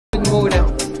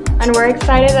And we're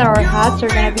excited that our hats are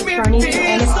going to be turning to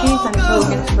NFTs and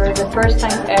tokens for the first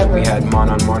time ever. We had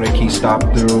Vanhon Marangoni stop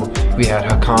through. We had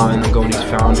Hakan Marangoni's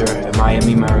founder,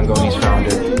 Miami Marangoni's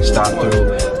founder, stop through.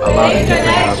 A lot of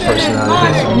different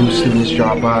personalities. Some new students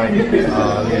drop by. You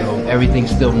know, everything's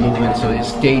still moving. So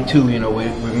it's day 2. You know,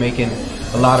 we're making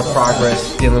a lot of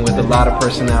progress, dealing with a lot of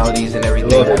personalities and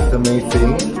everything. That's the main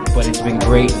thing. But it's been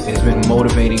great. It's been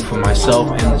motivating for myself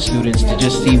and the students to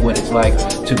just see what it's like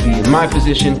to be in my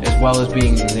position as well as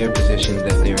being in their positions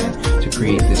that they're in, to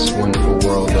create this wonderful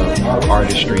world of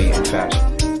artistry and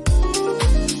fashion.